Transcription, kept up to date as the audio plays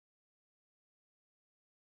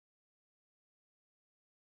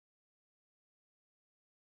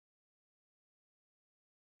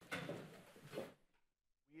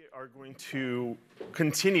are going to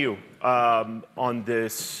continue on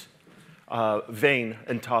this vein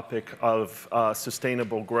and topic of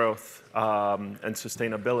sustainable growth and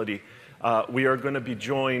sustainability. We are going to be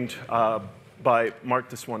joined by Marc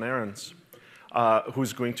de Swaan Arons,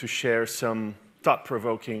 who's going to share some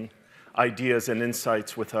thought-provoking ideas and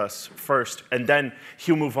insights with us first, and then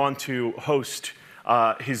he'll move on to host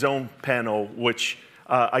his own panel, which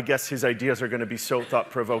I guess his ideas are going to be so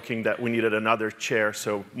thought-provoking that we needed another chair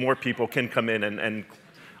so more people can come in and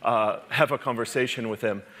have a conversation with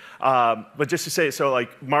him. But just to say, so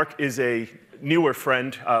like Marc is a newer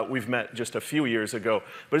friend. We've met just a few years ago,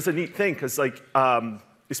 but it's a neat thing because like,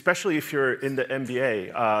 especially if you're in the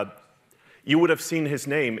MBA, you would have seen his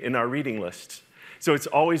name in our reading list. So it's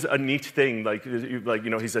always a neat thing, like you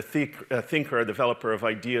know, he's a thinker, a developer of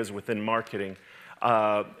ideas within marketing.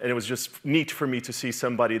 And it was just neat for me to see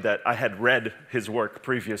somebody that I had read his work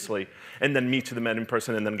previously, and then meet them in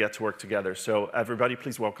person and then get to work together. So everybody,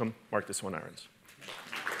 please welcome Marc de Swaan Arons.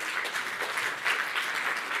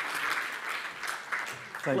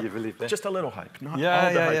 Thank you, Felipe. Just a little hype, not all the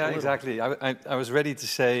hype. Yeah, exactly. I was ready to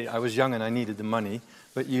say I was young and I needed the money,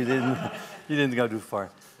 but you didn't. You didn't go too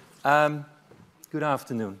far. Good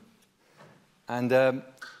afternoon. And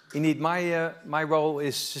indeed, my role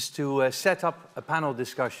is just to set up a panel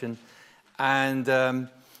discussion. And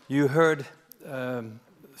you heard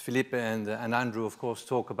Felipe and Andrew, of course,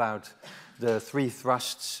 talk about the three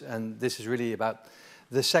thrusts, and this is really about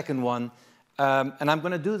the second one. And I'm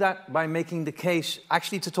going to do that by making the case,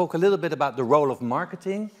 actually, to talk a little bit about the role of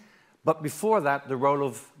marketing, but before that, the role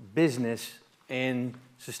of business in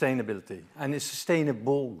sustainability, and in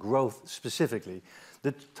sustainable growth specifically.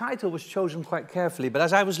 The title was chosen quite carefully, but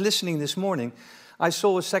as I was listening this morning, I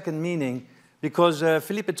saw a second meaning, because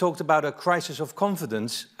Felipe talked about a crisis of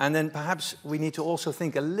confidence, and then perhaps we need to also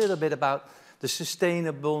think a little bit about the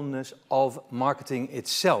sustainableness of marketing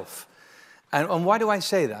itself. And why do I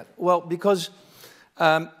say that? Well, because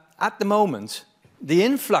at the moment, the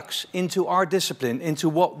influx into our discipline, into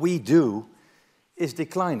what we do, is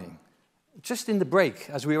declining. Just in the break,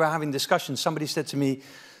 as we were having discussions, somebody said to me,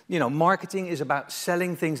 you know, marketing is about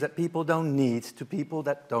selling things that people don't need to people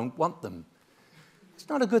that don't want them. It's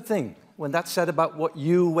not a good thing when that's said about what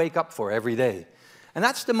you wake up for every day. And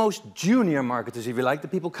that's the most junior marketers, if you like, the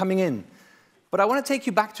people coming in. But I want to take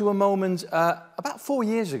you back to a moment about 4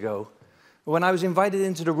 years ago, when I was invited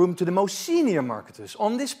into the room to the most senior marketers.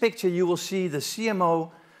 On this picture, you will see the CMO,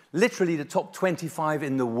 literally the top 25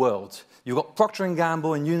 in the world. You've got Procter &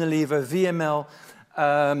 Gamble and Unilever, VML,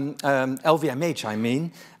 LVMH, I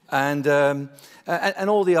mean, and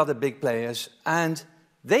all the other big players. And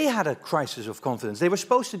they had a crisis of confidence. They were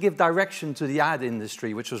supposed to give direction to the ad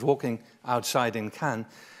industry, which was walking outside in Cannes.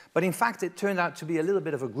 But in fact, it turned out to be a little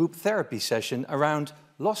bit of a group therapy session around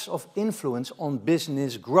loss of influence on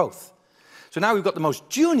business growth. So now we've got the most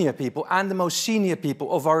junior people and the most senior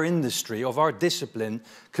people of our industry, of our discipline,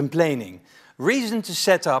 complaining. Reason to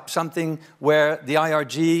set up something where the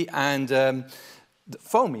IRG and the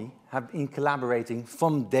FOMI have been collaborating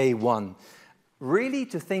from day one. Really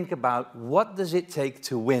to think about what does it take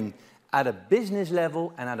to win at a business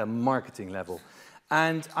level and at a marketing level.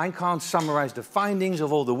 And I can't summarize the findings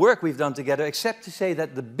of all the work we've done together, except to say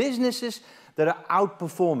that the businesses that are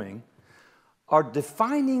outperforming are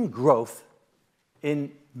defining growth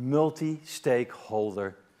in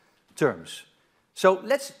multi-stakeholder terms. So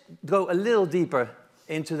let's go a little deeper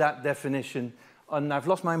into that definition. And I've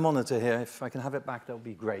lost my monitor here. If I can have it back, that would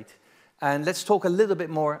be great. And let's talk a little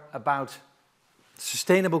bit more about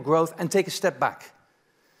sustainable growth and take a step back.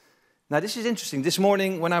 Now, this is interesting. This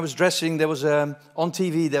morning, when I was dressing, there was on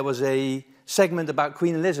TV, there was a segment about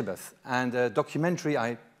Queen Elizabeth, and a documentary,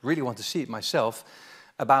 I really want to see it myself,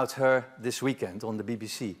 about her this weekend on the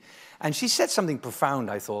BBC. And she said something profound,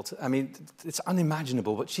 I thought. I mean, it's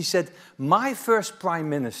unimaginable, but she said, my first prime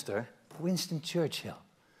minister, Winston Churchill,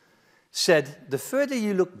 said, the further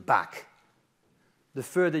you look back, the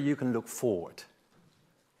further you can look forward.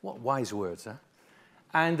 What wise words, huh?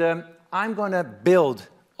 And I'm going to build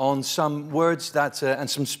on some words that, and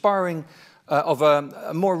some sparring of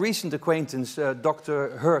a more recent acquaintance,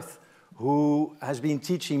 Dr. Hirth, who has been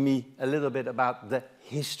teaching me a little bit about the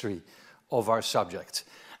history of our subject.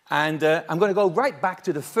 And I'm going to go right back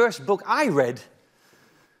to the first book I read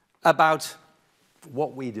about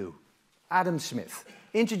what we do. Adam Smith,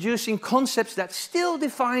 introducing concepts that still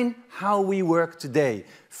define how we work today.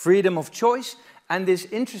 Freedom of choice and this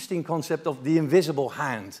interesting concept of the invisible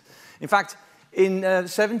hand. In fact, in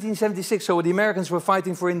 1776, so the Americans were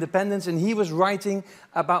fighting for independence, and he was writing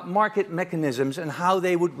about market mechanisms and how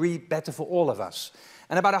they would be better for all of us.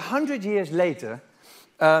 And about 100 years later,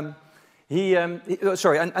 And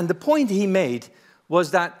the point he made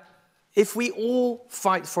was that if we all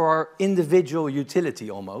fight for our individual utility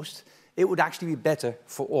almost, it would actually be better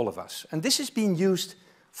for all of us. And this has been used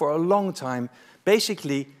for a long time,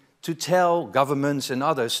 basically to tell governments and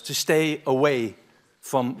others to stay away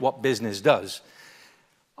from what business does.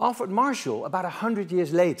 Alfred Marshall, about 100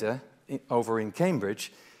 years later, over in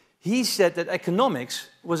Cambridge, he said that economics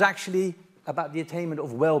was actually about the attainment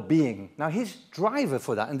of well-being. Now, his driver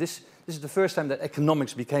for that, and this is the first time that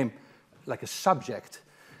economics became like a subject,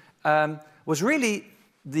 was really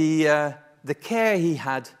the care he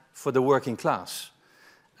had for the working class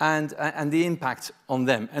and the impact on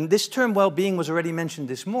them. And this term well-being was already mentioned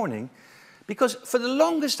this morning, because for the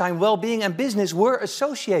longest time, well-being and business were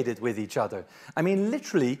associated with each other. I mean,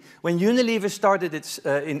 literally, when Unilever started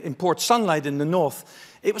in Port Sunlight in the north,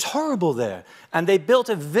 it was horrible there. And they built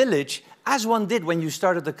a village, as one did when you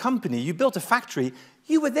started a company. You built a factory,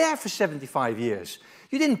 you were there for 75 years.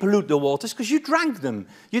 You didn't pollute the waters because you drank them.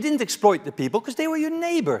 You didn't exploit the people because they were your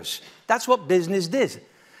neighbors. That's what business did.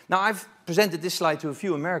 Now, I've presented this slide to a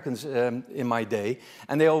few Americans in my day,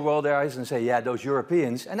 and they all roll their eyes and say, yeah, those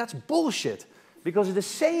Europeans. And that's bullshit, because in the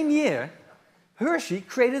same year, Hershey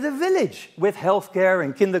created a village with healthcare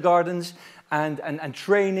and kindergartens and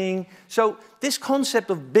training. So this concept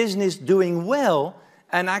of business doing well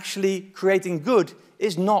and actually creating good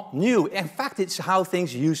is not new. In fact, it's how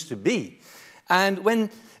things used to be. And when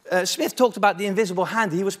Smith talked about the invisible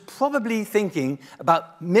hand, he was probably thinking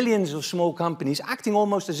about millions of small companies acting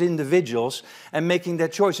almost as individuals and making their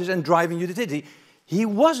choices and driving utility. He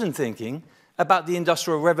wasn't thinking about the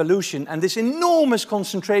Industrial Revolution and this enormous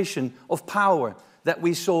concentration of power that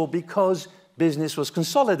we saw because business was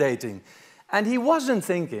consolidating. And he wasn't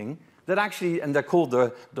thinking that actually, and they're called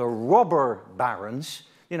the robber barons,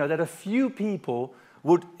 you know, that a few people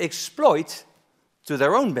would exploit to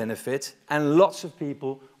their own benefit, and lots of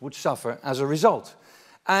people would suffer as a result.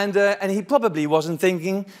 And he probably wasn't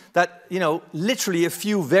thinking that, you know, literally a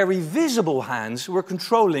few very visible hands were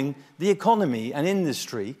controlling the economy and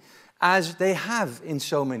industry, as they have in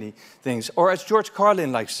so many things. Or as George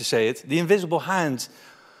Carlin likes to say it, the invisible hand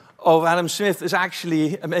of Adam Smith is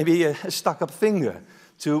actually maybe a stuck-up finger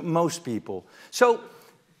to most people. So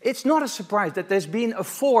it's not a surprise that there's been a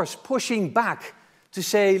force pushing back to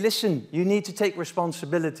say, listen, you need to take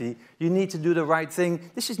responsibility, you need to do the right thing.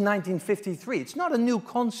 This is 1953, it's not a new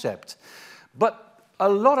concept. But a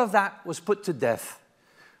lot of that was put to death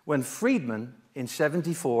when Friedman, in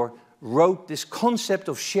 '74, wrote this concept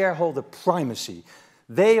of shareholder primacy.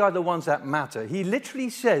 They are the ones that matter. He literally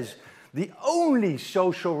says, the only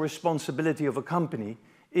social responsibility of a company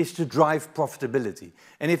is to drive profitability.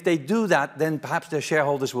 And if they do that, then perhaps their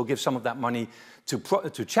shareholders will give some of that money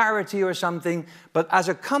to charity or something. But as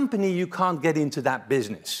a company, you can't get into that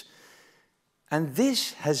business. And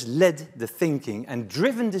this has led the thinking and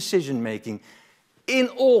driven decision-making in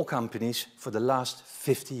all companies for the last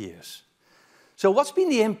 50 years. So what's been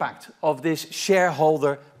the impact of this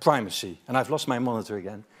shareholder primacy? And I've lost my monitor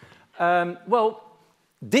again. Well,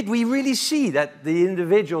 did we really see that the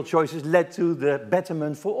individual choices led to the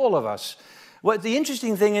betterment for all of us? Well, the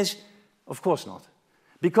interesting thing is, of course not.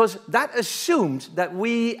 Because that assumed that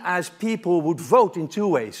we as people would vote in two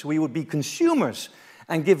ways. We would be consumers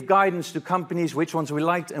and give guidance to companies which ones we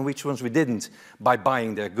liked and which ones we didn't by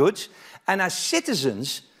buying their goods. And as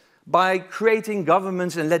citizens, by creating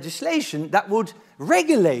governments and legislation that would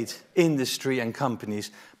regulate industry and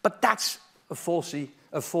companies. But that's a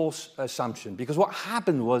false assumption, because what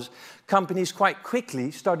happened was companies quite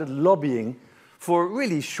quickly started lobbying for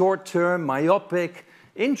really short-term, myopic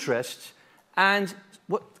interests, and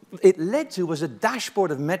what it led to was a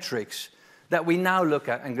dashboard of metrics that we now look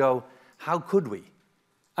at and go, how could we?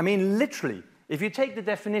 I mean, literally, if you take the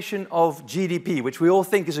definition of GDP, which we all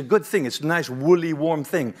think is a good thing, it's a nice, woolly, warm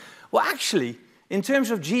thing. Well, actually, in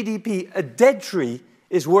terms of GDP, a dead tree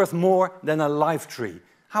is worth more than a live tree.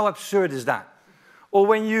 How absurd is that? Or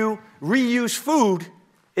when you reuse food,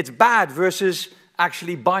 it's bad versus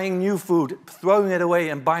actually buying new food, throwing it away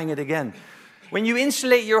and buying it again. When you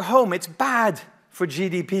insulate your home, it's bad for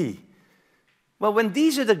GDP. Well, when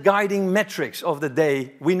these are the guiding metrics of the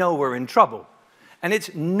day, we know we're in trouble. And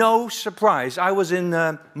it's no surprise. I was in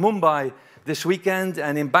Mumbai this weekend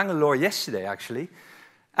and in Bangalore yesterday, actually.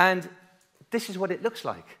 And this is what it looks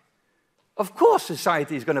like. Of course,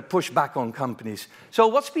 society is going to push back on companies. So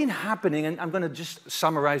what's been happening, and I'm going to just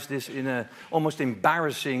summarize this in an almost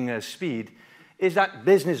embarrassing speed, is that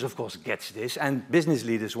business, of course, gets this, and business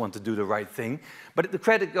leaders want to do the right thing. But the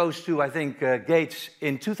credit goes to, I think, Gates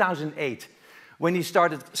in 2008, when he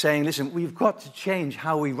started saying, listen, we've got to change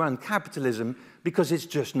how we run capitalism because it's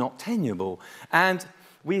just not tenable. And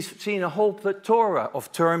we've seen a whole plethora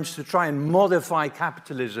of terms to try and modify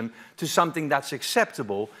capitalism to something that's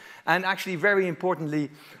acceptable. And actually, very importantly,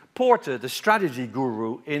 Porter, the strategy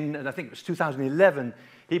guru, in, I think it was 2011,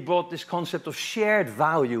 he brought this concept of shared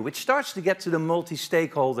value, which starts to get to the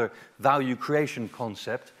multi-stakeholder value creation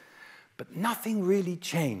concept. But nothing really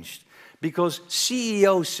changed, because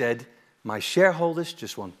CEOs said, my shareholders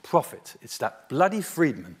just want profit. It's that bloody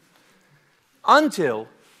Friedman. Until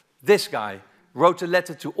this guy wrote a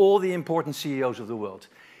letter to all the important CEOs of the world.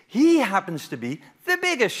 He happens to be the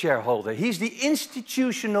biggest shareholder. He's the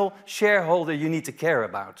institutional shareholder you need to care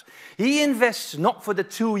about. He invests not for the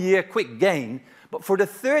 2-year quick gain, but for the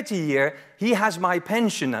 30-year, he has my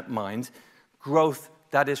pension at mind, growth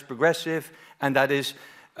that is progressive and that is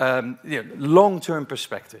long-term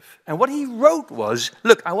perspective. And what he wrote was,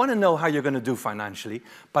 look, I want to know how you're going to do financially,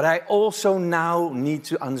 but I also now need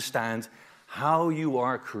to understand how you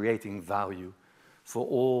are creating value for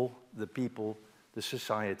all the people, the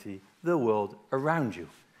society, the world around you.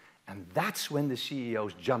 And that's when the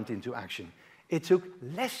CEOs jumped into action. It took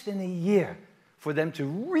less than a year for them to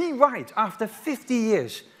rewrite, after 50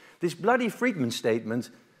 years, this bloody Friedman statement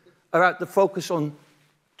about the focus on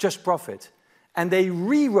just profit. And they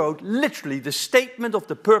rewrote literally the statement of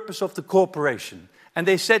the purpose of the corporation. And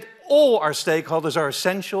they said all our stakeholders are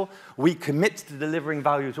essential. We commit to delivering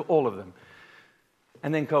value to all of them.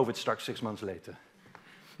 And then COVID struck 6 months later.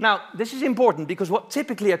 Now, this is important because what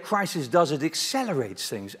typically a crisis does, it accelerates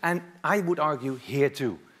things. And I would argue here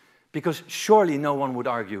too, because surely no one would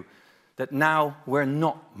argue that now we're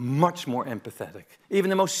not much more empathetic. Even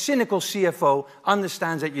the most cynical CFO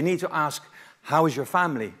understands that you need to ask, how is your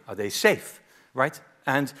family? Are they safe? Right?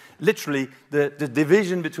 And literally, the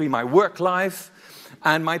division between my work life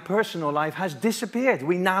and my personal life has disappeared.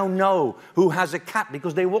 We now know who has a cat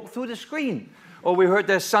because they walk through the screen. Or we heard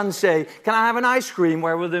their son say, can I have an ice cream,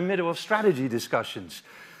 where we're in the middle of strategy discussions.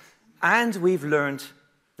 And we've learned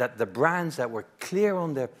that the brands that were clear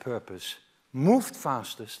on their purpose moved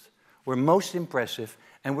fastest, were most impressive,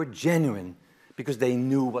 and were genuine because they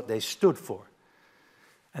knew what they stood for.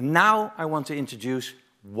 And now I want to introduce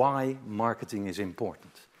why marketing is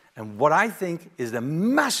important. And what I think is the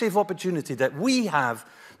massive opportunity that we have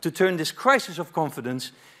to turn this crisis of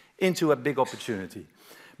confidence into a big opportunity.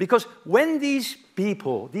 Because when these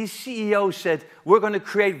people, these CEOs said, we're going to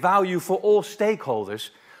create value for all stakeholders,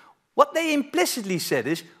 what they implicitly said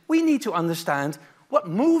is, we need to understand what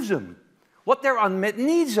moves them, what their unmet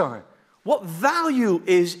needs are, what value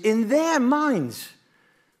is in their minds.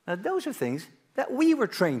 Now, those are things that we were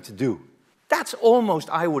trained to do. That's almost,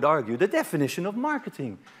 I would argue, the definition of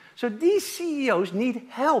marketing. So these CEOs need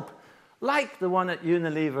help, like the one at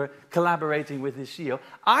Unilever collaborating with his CEO.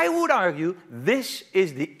 I would argue this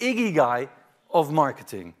is the ikigai of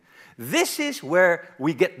marketing. This is where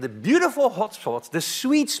we get the beautiful hotspots, the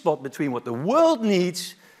sweet spot between what the world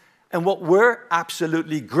needs and what we're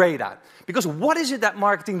absolutely great at. Because what is it that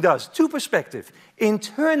marketing does? Two perspectives.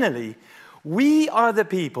 Internally, we are the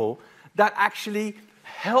people that actually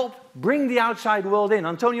help bring the outside world in.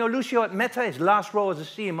 Antonio Lucio at Meta, his last role as a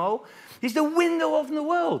CMO, he's the window of the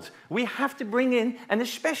world. We have to bring in, and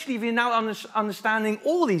especially if you're now understanding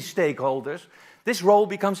all these stakeholders, this role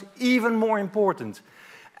becomes even more important.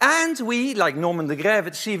 And we, like Norman de Greve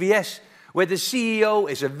at CVS, where the CEO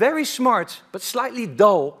is a very smart but slightly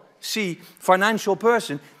dull financial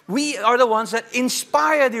person, we are the ones that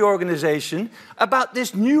inspire the organization about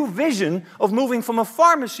this new vision of moving from a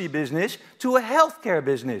pharmacy business to a healthcare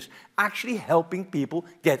business, actually helping people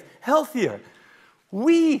get healthier.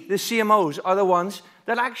 We, the CMOs, are the ones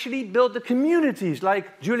that actually build the communities,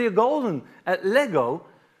 like Julia Golden at Lego,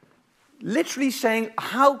 literally saying,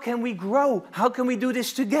 how can we grow? How can we do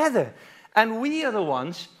this together? And we are the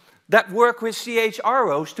ones that work with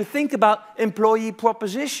CHROs to think about employee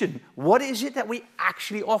proposition. What is it that we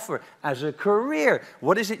actually offer as a career?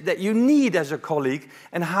 What is it that you need as a colleague?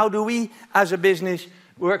 And how do we, as a business,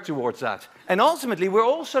 work towards that? And ultimately, we're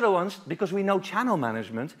also the ones, because we know channel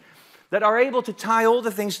management, that are able to tie all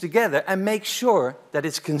the things together and make sure that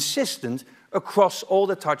it's consistent across all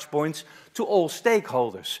the touch points to all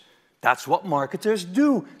stakeholders. That's what marketers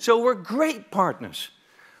do. So we're great partners.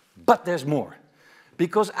 But there's more.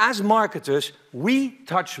 Because as marketers, we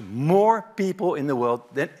touch more people in the world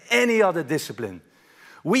than any other discipline.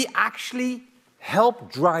 We actually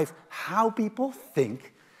help drive how people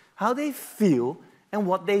think, how they feel, and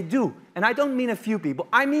what they do. And I don't mean a few people,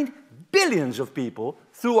 I mean billions of people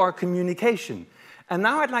through our communication. And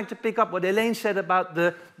now I'd like to pick up what Elaine said about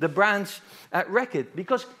the brands at Reckitt.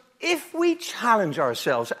 Because if we challenge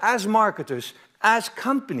ourselves as marketers, as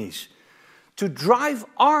companies, to drive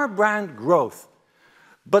our brand growth,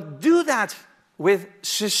 but do that with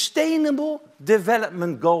sustainable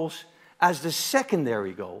development goals as the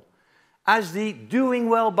secondary goal, as the doing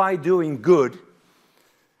well by doing good,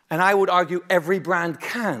 and I would argue every brand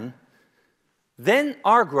can, then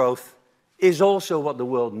our growth is also what the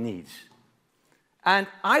world needs. And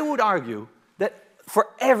I would argue that for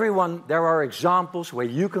everyone, there are examples where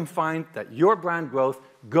you can find that your brand growth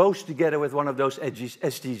goes together with one of those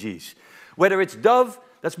SDGs. Whether it's Dove,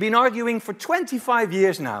 that's been arguing for 25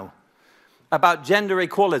 years now about gender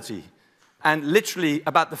equality, and literally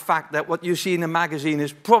about the fact that what you see in a magazine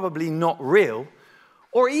is probably not real,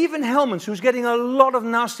 or even Hellmann's, who's getting a lot of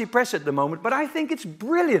nasty press at the moment, but I think it's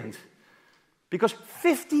brilliant, because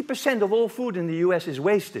 50% of all food in the US is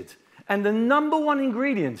wasted, and the #1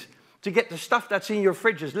 ingredient to get the stuff that's in your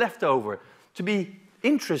fridges left over to be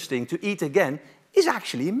interesting to eat again is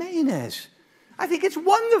actually mayonnaise. I think it's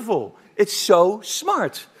wonderful. It's so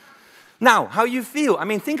smart. Now, how you feel? I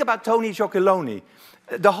mean, think about Tony Chocolonely.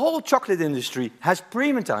 The whole chocolate industry has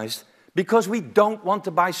premiumized because we don't want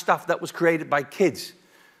to buy stuff that was created by kids,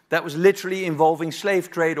 that was literally involving slave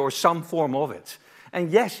trade or some form of it.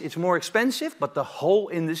 And yes, it's more expensive, but the whole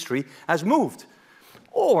industry has moved.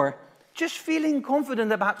 Or just feeling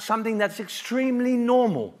confident about something that's extremely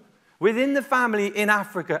normal within the family in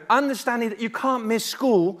Africa, understanding that you can't miss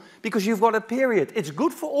school because you've got a period. It's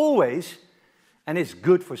good for always, and it's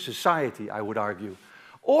good for society, I would argue.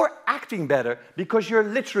 Or acting better because you're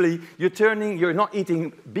not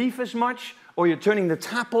eating beef as much, or you're turning the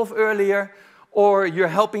tap off earlier, or you're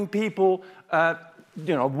helping people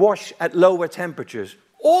wash at lower temperatures.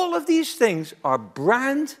 All of these things are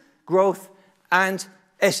brand growth and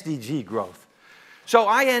SDG growth. So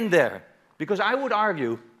I end there, because I would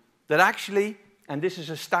argue that actually, and this is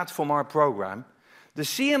a stat from our program, the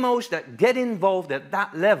CMOs that get involved at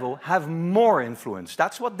that level have more influence.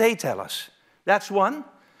 That's what they tell us. That's one.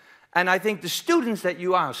 And I think the students that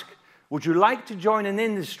you ask, would you like to join an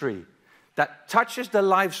industry that touches the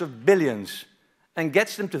lives of billions and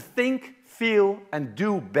gets them to think, feel, and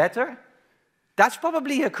do better? That's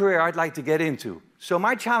probably a career I'd like to get into. So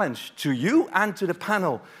my challenge to you and to the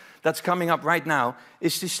panel that's coming up right now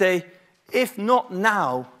is to say, if not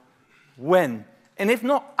now, when? And if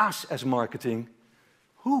not us as marketing,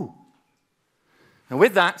 who? And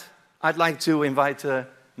with that, I'd like to invite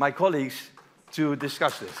my colleagues to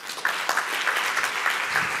discuss this.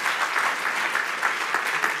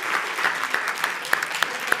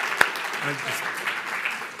 I just